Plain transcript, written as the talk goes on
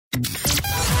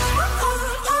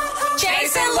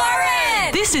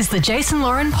This is the Jason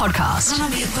Lauren podcast.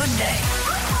 Gonna be a good day.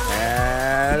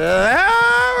 Hello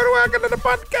and welcome to the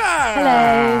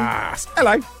podcast.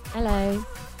 Hello.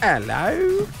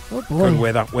 Oh, boy. Good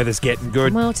weather. Weather's getting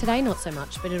good. Well, today not so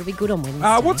much, but it'll be good on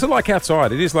Wednesday. What's it like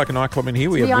outside? It is like a nightclub in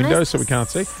here. We have windows so we can't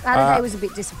see. Saturday was a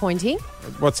bit disappointing.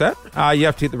 What's that? You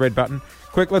have to hit the red button.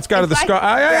 Quick, let's go to the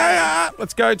sky.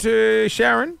 Let's go to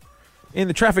Sharon in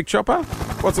the traffic chopper.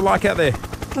 What's it like out there?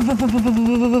 We've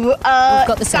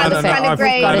got the sound effect. kind of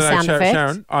great. We've got a sound effect.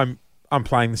 Sharon, I'm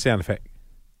playing the sound effect.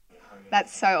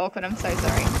 That's so awkward. I'm so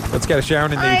sorry. Let's go to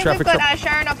Sharon in the traffic We've got chopper.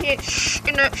 Sharon up here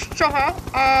in the chopper.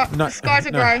 The skies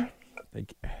are grey.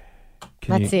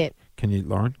 That's it.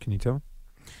 Lauren, can you tell him?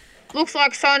 Looks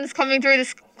like sun's coming through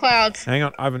the clouds. Hang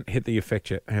on, I haven't hit the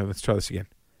effect yet. Hang on, let's try this again.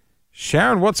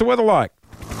 Sharon, what's the weather like?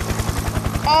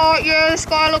 Oh, yeah, the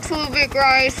sky looks a little bit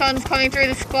grey. Sun's coming through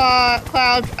the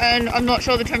clouds, and I'm not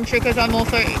sure the temperature because I'm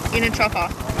also in a chopper.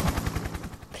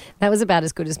 That was about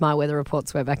as good as my weather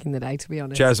reports were back in the day, to be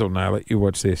honest. Jazz will nail it. You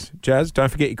watch this. Jazz, don't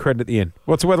forget your credit at the end.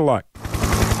 What's the weather like?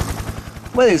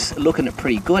 Weather's looking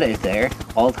pretty good out there,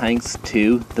 all thanks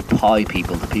to the pie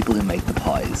people, the people who make the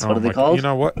pies. What are they called? You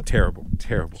know what? Terrible.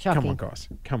 Shocking. Come on, guys.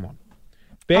 Come on.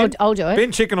 Ben, I'll do it.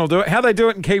 Ben Chicken will do it. How they do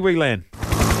it in Kiwi land.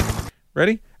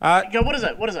 Ready? Go, what is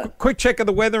it? Quick check of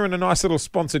the weather and a nice little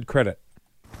sponsored credit.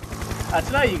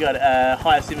 Today you got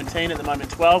high of 17, at the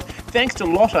moment 12. Thanks to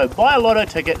Lotto. Buy a Lotto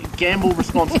ticket, gamble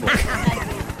responsibly.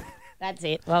 That's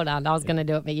it. Well done. I was going to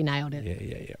do it, but you nailed it.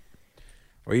 Yeah.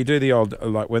 Or you do the old,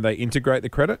 like, where they integrate the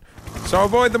credit. So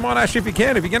avoid the Monash if you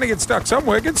can. If you're going to get stuck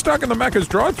somewhere, get stuck in the Macca's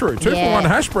drive-thru. 2 for 1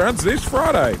 hash browns this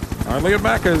Friday. Only at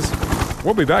Macca's.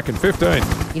 We'll be back in 15.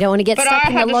 You don't want to get But stuck I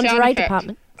in the have the sound lingerie effect.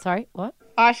 department. Sorry, what?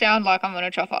 I sound like I'm on a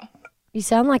chopper. You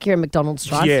sound like you're a McDonald's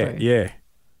drive-thru. Yeah.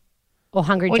 Or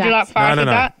Hungry Would Jack's. you like fries No. with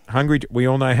that? We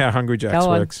all know how Hungry Jack's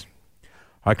Go on. works.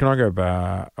 I go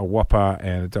a Whopper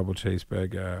and a double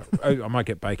cheeseburger. I might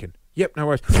get bacon. Yep, no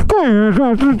worries.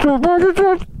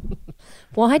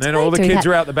 Why do Then they all the do kids that?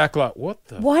 are out the back like, what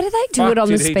the? Why do they do fuck it on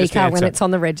the did he just speaker when answer? it's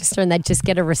on the register and they just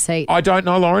get a receipt? I don't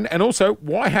know, Lauren. And also,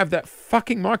 why have that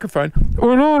fucking microphone?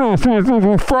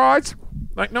 Fries.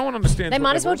 Like, no one understands. They what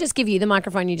might as well want. just give you the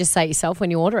microphone. You just say it yourself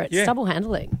when you order it. It's Yeah. double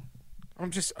handling. I'm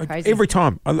just Crazy. every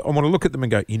time I want to look at them and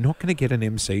go, you're not going to get an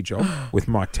MC job with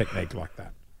my technique like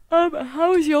that.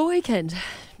 How was your weekend?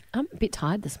 I'm a bit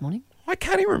tired this morning. I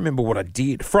can't even remember what I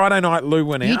did. Friday night, Lou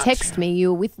went out. You text me.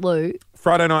 You were with Lou.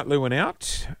 Friday night, Lou went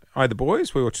out. I had the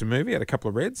boys. We watched a movie, had a couple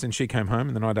of reds, and she came home,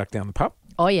 and then I ducked down the pub.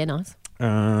 Oh, yeah, nice.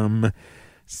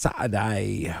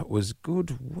 Saturday was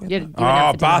good weather. You went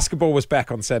out for dinner. Basketball was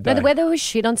back on Saturday. No, the weather was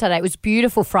shit on Saturday. It was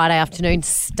beautiful Friday afternoon,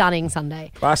 stunning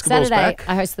Sunday. Basketball's Saturday, back.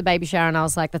 I hosted the baby shower and I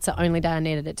was like, that's the only day I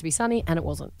needed it to be sunny, and it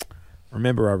wasn't.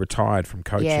 Remember, I retired from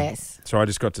coaching. Yes. So I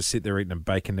just got to sit there eating a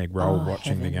bacon egg roll Oh,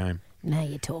 watching the heaven. game. Now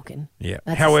you're talking. Yeah.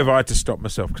 That's- However, I had to stop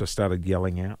myself because I started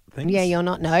yelling out things. Yeah, you're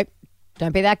not. Nope.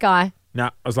 Don't be that guy. No,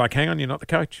 I was like, hang on, you're not the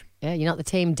coach. Yeah, you're not the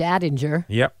team dad-inger.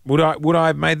 Yep. Would I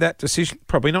have made that decision?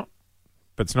 Probably not.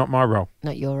 But it's not my role.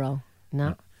 Not your role.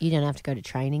 No. You don't have to go to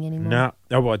training anymore. No.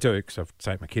 Oh, well, I do because I've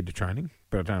taken my kid to training,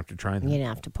 but I don't have to train them. You don't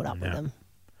have to put up with No. them.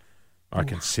 I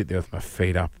can sit there with my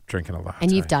feet up, drinking a latte.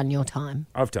 And you've done your time.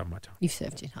 I've done my time. You've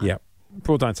served your time. Yep.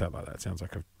 Well, don't say it like that. It sounds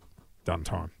like I've done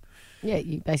time. Yeah,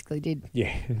 you basically did.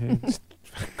 Yeah.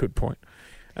 Good point.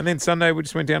 And then Sunday we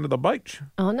just went down to the beach.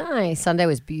 Oh, nice. Sunday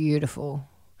was beautiful.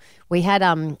 We had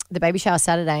the baby shower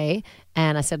Saturday,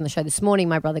 and I said on the show this morning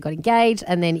my brother got engaged,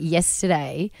 and then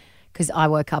yesterday, because I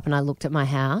woke up and I looked at my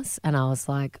house and I was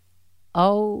like,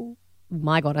 oh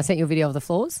my God, I sent you a video of the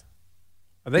floors.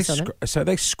 Are they You saw them? so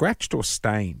they scratched or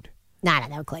stained? No,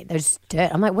 they were clean. There's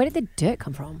dirt. I'm like, where did the dirt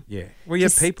come from? Yeah. Well, you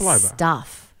had Just people over.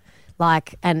 Stuff.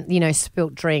 Like, and,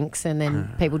 spilt drinks and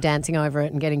then people dancing over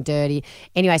it and getting dirty.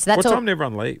 Anyway, so that's What all. time did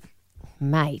everyone leave?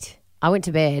 Mate, I went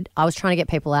to bed. I was trying to get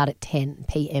people out at 10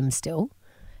 p.m. still.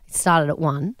 It started at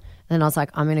 1. And then I was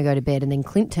like, I'm going to go to bed. And then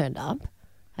Clint turned up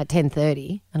at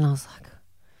 10:30. And I was like,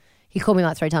 he called me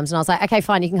like 3 times. And I was like, okay,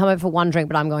 fine, you can come over for 1 drink,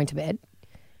 but I'm going to bed.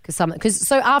 Because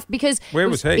Where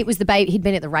was he? It was the baby. He'd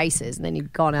been at the races and then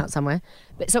he'd gone out somewhere.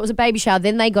 So it was a baby shower.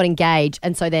 Then they got engaged.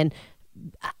 And so then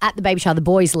at the baby shower, the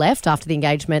boys left after the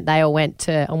engagement. They all went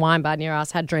to a wine bar near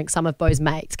us, had drinks. Some of Bo's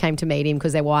mates came to meet him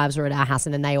because their wives were at our house,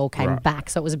 and then they all came Right. back.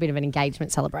 So it was a bit of an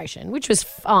engagement celebration, which was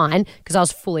fine because I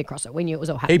was fully across it. We knew it was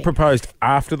all He happening. proposed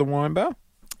after the wine bar?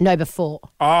 No, before.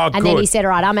 Oh, And good. then he said, all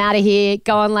right, I'm out of here.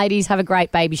 Go on, ladies, have a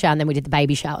great baby shower. And then we did the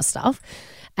baby shower stuff.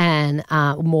 And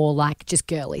more like just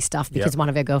girly stuff because Yep. one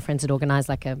of her girlfriends had organised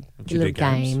like a Did you little do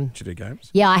games? game. Did you do games?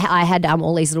 Yeah, I had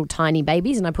all these little tiny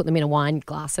babies and I put them in a wine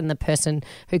glass, and the person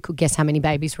who could guess how many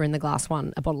babies were in the glass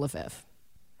won a bottle of Earth.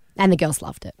 And the girls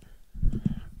loved it.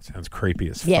 Sounds creepy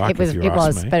as Yeah, fuck. it was. if you It ask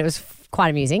was, me. but it was quite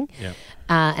amusing. Yeah.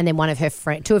 And then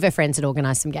two of her friends had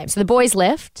organised some games. So the boys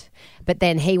left, but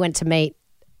then he went to meet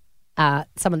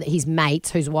his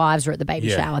mates whose wives were at the baby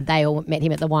Yeah. shower. They all met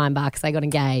him at the wine bar because they got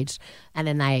engaged, and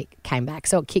then they came back.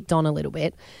 So it kicked on a little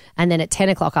bit. And then at 10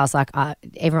 o'clock, I was like,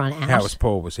 everyone out. How was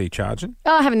Paul? Was he charging?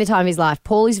 Oh, having the time of his life.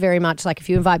 Paul is very much like, if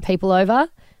you invite people over,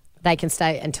 they can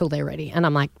stay until they're ready. And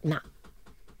I'm like, nah.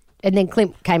 And then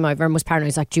Clint came over and was paranoid.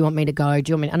 He's like, do you want me to go? Do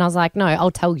you want me? And I was like, no,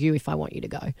 I'll tell you if I want you to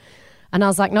go. And I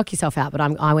was like, knock yourself out. But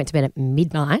I went to bed at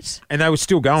midnight. And they were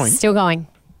still going? Still going.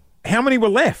 How many were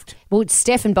left? Well,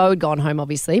 Steph and Bo had gone home,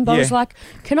 obviously. And Bo was Yeah. like,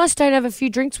 can I stay and have a few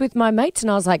drinks with my mates?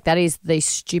 And I was like, that is the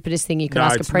stupidest thing you could No,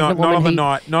 ask a it's pregnant not woman on the who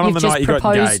night- not on you've the just night you got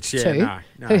proposed engaged. Yeah, to,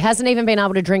 no. who hasn't even been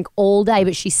able to drink all day,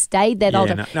 but she stayed there the whole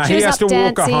time. No, She he was has up to walk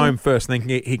her dancing. home first, and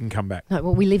then he can come back. No,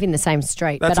 well, we live in the same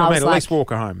street. That's but what I I mean. was At like, least walk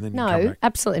her home, then you come no, back.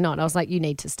 absolutely not. I was like, you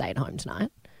need to stay at home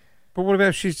tonight. But what about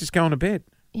if she's just going to bed?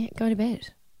 Yeah, go to bed.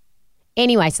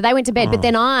 Anyway, so they went to bed, but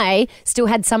then I still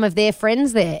had some of their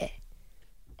friends there.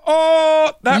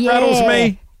 Oh, that rattles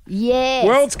me. Yes.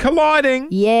 Worlds colliding.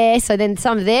 Yeah, so then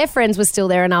some of their friends were still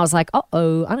there, and I was like,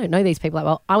 uh-oh, I don't know these people that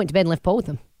well. I went to bed and left Paul with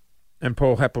them. And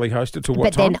Paul happily hosted till what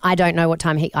But time? then I don't know what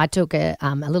time I took a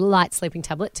little light sleeping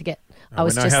tablet to get. I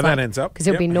was we know just how like, that ends up. because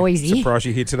it'll be Yep. noisy. Surprise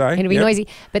you here today. It'll be Yep. noisy.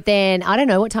 But then I don't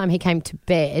know what time he came to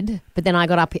bed. But then I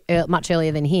got up much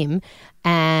earlier than him,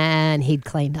 and he'd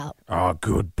cleaned up. Oh,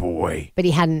 good boy. But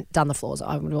he hadn't done the floors.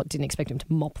 I didn't expect him to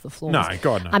mop the floors. No,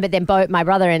 God, no. But then my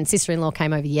brother and sister-in-law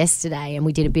came over yesterday, and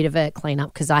we did a bit of a clean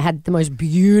up because I had the most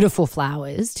beautiful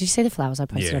flowers. Did you see the flowers I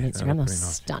posted Yeah, on they Instagram? look They were pretty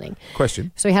nice. stunning.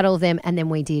 Question. So we had all of them, and then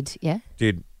we did, yeah.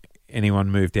 Did anyone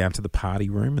move down to the party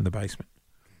room in the basement?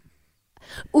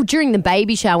 Well, during the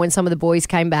baby shower, when some of the boys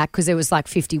came back, because there was like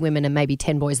 50 women and maybe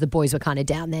 10 boys, the boys were kind of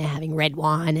down there having red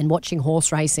wine and watching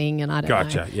horse racing, and I don't know.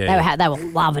 Gotcha, yeah, They were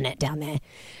loving it down there.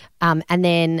 And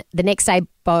then the next day,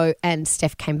 Bo and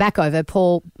Steph came back over.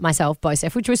 Paul, myself, Bo,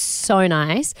 Steph, which was so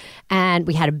nice. And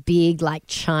we had a big like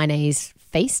Chinese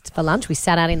feast for lunch. We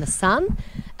sat out in the sun,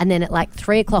 and then at like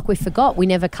 3 o'clock, we forgot we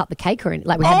never cut the cake or anything.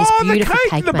 Like we had this beautiful the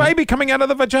cake, the made. baby coming out of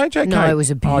the vajayjay cake. No, it was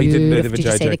a beautiful. Oh, you didn't do the Did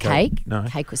you see vajayjay the cake? No. The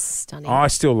cake was stunning. I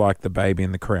still like the baby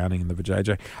and the crowning and the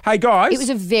vajayjay. Hey, guys. It was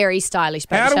a very stylish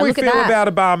baby how do shower. we Look at feel that. about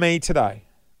a bar me today?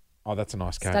 Oh, that's a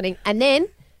nice cake. Stunning. And then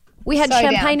we had So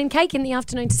champagne down. and cake in the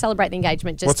afternoon to celebrate the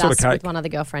engagement. Just What sort of us cake? with one other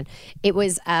girlfriend. It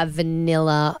was a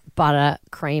vanilla butter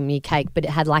creamy cake, but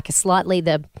it had like a slightly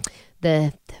the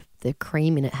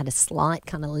cream in it had a slight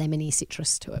kind of lemony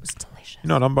citrus to it. It was delicious. You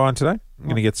know what I'm buying today? I'm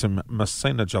going to get some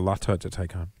Messina gelato to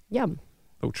take home. Yum.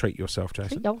 Little treat yourself,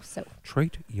 Jason. Treat yourself.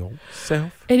 Treat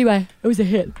yourself. Anyway, it was a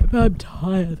hit. I'm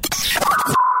tired.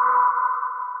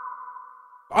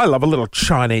 I love a little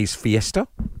Chinese fiesta.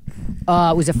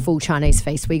 Oh, it was a full Chinese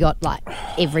feast. We got like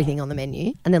everything on the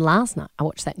menu. And then last night, I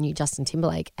watched that new Justin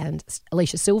Timberlake and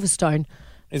Alicia Silverstone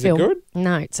Is film. it good?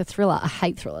 No, it's a thriller. I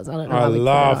hate thrillers. I don't know. I why we put it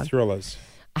love on. thrillers.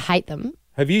 I hate them.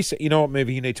 Have you seen, you know what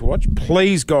movie you need to watch?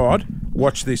 Please, God,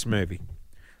 watch this movie.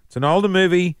 It's an older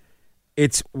movie.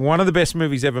 It's one of the best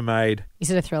movies ever made.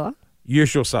 Is it a thriller?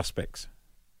 Usual Suspects.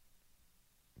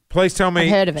 Please tell me, I've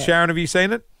heard of it. Sharon, have you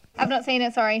seen it? I've not seen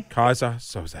it, sorry. Kaiser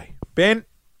Soze. Ben,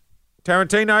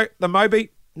 Tarantino, the Moby.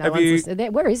 No have one's you?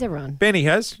 listening. Where is everyone? Benny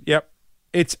has. Yep.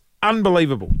 It's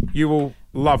unbelievable. You will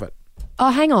love it. Oh,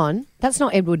 hang on. That's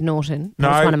not Edward Norton. That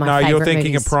was No, one of my no, you're favourite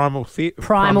thinking movies. of Primal Fear.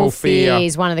 Primal Fear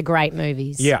is one of the great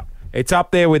movies. Yeah, it's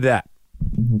up there with that.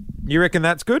 You reckon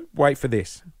that's good? Wait for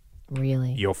this.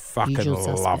 Really? You'll fucking Usual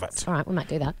love Suspects. it. All right, we might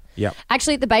do that. Yep.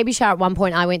 Actually, at the baby shower at one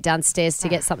point, I went downstairs to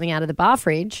get something out of the bar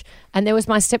fridge, and there was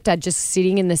my stepdad just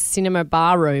sitting in the cinema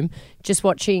bar room just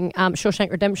watching Shawshank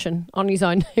Redemption on his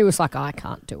own. He was like, I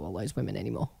can't do all those women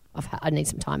anymore. I need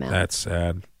some time out. That's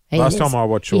sad. He Last is. time I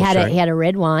watched he had Shawshank, a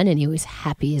red wine, and he was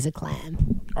happy as a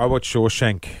clam. I watched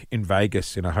Shawshank in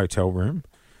Vegas in a hotel room,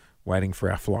 waiting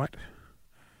for our flight.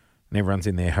 And everyone's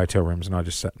in their hotel rooms, and I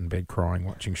just sat in bed crying,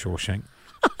 watching Shawshank,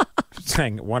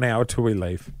 saying 1 hour till we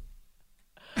leave.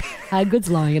 How good's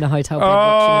lying in a hotel bed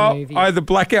watching a movie? I had the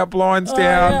blackout blinds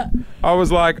down. I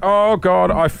was like, oh,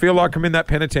 God, I feel like I'm in that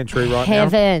penitentiary right now.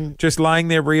 Heaven. Just laying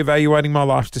there reevaluating my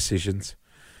life's decisions.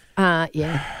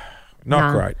 Yeah. Not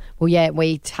Nah. great. Well, yeah,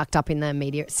 we tucked up in the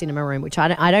media cinema room, which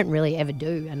I don't really ever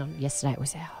do. And yesterday it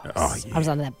was ours. yeah. I was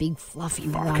under that big fluffy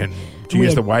Fucking, rug. do you We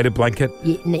use the had- weighted blanket?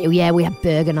 Yeah, we had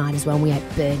burger night as well. And we ate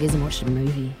burgers and watched a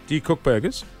movie. Do you cook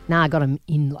burgers? Nah, I got them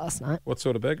in last night. What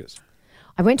sort of burgers?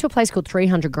 I went to a place called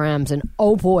 300 Grams, and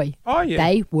oh boy, Oh, yeah.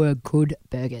 they were good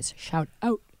burgers. Shout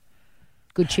out.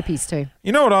 Good chippies too.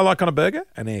 You know what I like on a burger?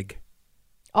 An egg.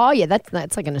 Oh, yeah, that's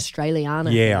like an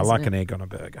Australiana. Yeah, I thing, like isn't an it? egg on a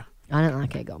burger. I don't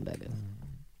like egg on burgers.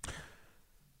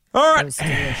 All It right. was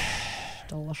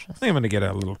delicious. I think I'm going to get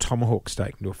a little tomahawk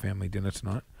steak and do a family dinner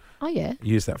tonight. Oh, yeah.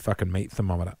 Use that fucking meat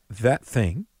thermometer. That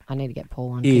thing I need to get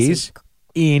Paul on. 'cause is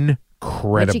incredible.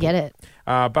 Where'd you get it?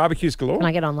 Barbecues galore. Can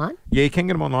I get online? Yeah, you can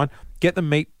get them online. Get the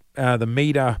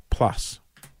meter plus.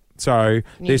 So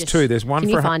there's two. There's one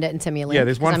Can for you find it and send me a link? yeah.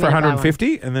 There's 'Cause one I'm for gonna buy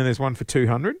 150, and then there's one for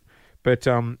 200. But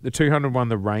the 200 one,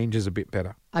 the range is a bit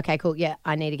better. Okay, cool. Yeah,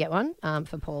 I need to get one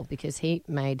for Paul because he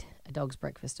made a dog's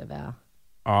breakfast of our.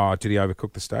 Oh, did he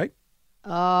overcook the steak?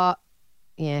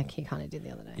 Yeah, he kind of did the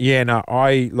other day. Yeah, no,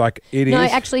 I like it No,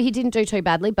 is. actually, he didn't do too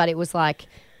badly, but it was like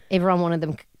everyone wanted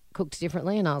them cooked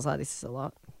differently, and I was like, this is a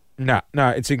lot. No,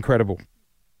 it's incredible.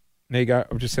 There you go.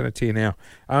 I've just sent it to you now.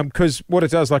 Because what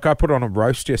it does, like I put on a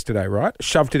roast yesterday, right?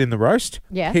 Shoved it in the roast.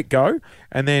 Yeah. Hit go,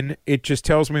 and then it just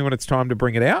tells me when it's time to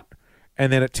bring it out,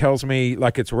 and then it tells me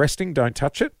like it's resting. Don't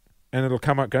touch it, and it'll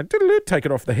come up going. Take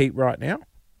it off the heat right now.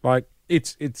 Like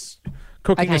it's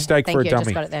cooking Okay, a steak thank for a you. dummy.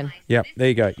 Just got it then. Yep, there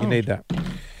you go. You need that.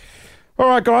 All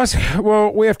right, guys.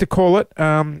 Well, we have to call it.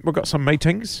 We've got some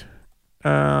meetings.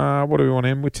 What do we want to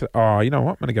end with? Oh, you know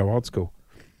what? I'm going to go old school.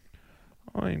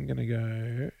 I'm going to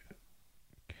go.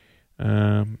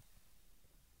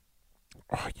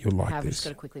 You'll like I've this. just got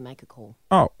to quickly make a call.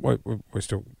 Oh, we're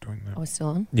still doing that. Oh, we're still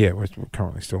on? Yeah, we're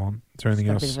currently still on. Is there anything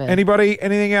Just else? got a bit of a- Anybody?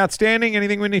 Anything outstanding?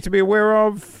 Anything we need to be aware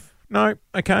of? No?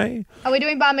 Okay. Are we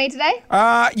doing bar me today?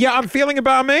 Yeah, I'm feeling a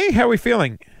bar me. How are we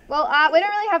feeling? Well, we don't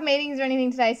really have meetings or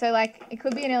anything today, so like it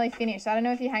could be an early finish. So I don't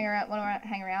know if you want to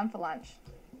hang around for lunch.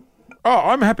 Oh,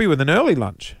 I'm happy with an early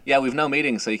lunch. Yeah, we've no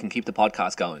meetings, so you can keep the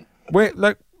podcast going. But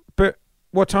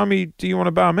what time do you want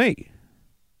to bar me?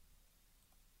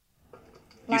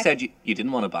 You said you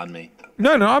didn't want to ban me.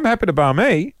 No, I'm happy to bar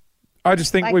me. I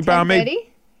just think Like we bar me.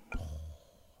 10:30?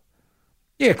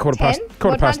 Yeah, quarter 10? past.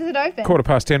 What time does it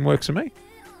open? 10 works for me.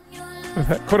 10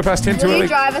 too Will early. you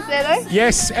drive us there though?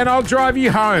 Yes, and I'll drive you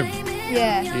home.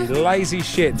 Yeah. You lazy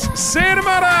shits. See you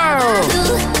tomorrow.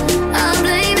 I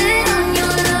blame it on your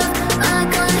love. I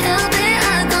can't help it.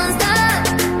 I can't stop.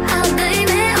 I blame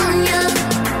it on your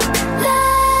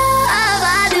love.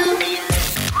 I do.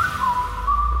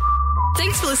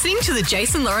 Thanks for listening to the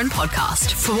Jason Lauren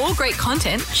podcast. For more great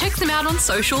content, check them out on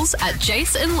socials at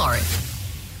Jason Lauren.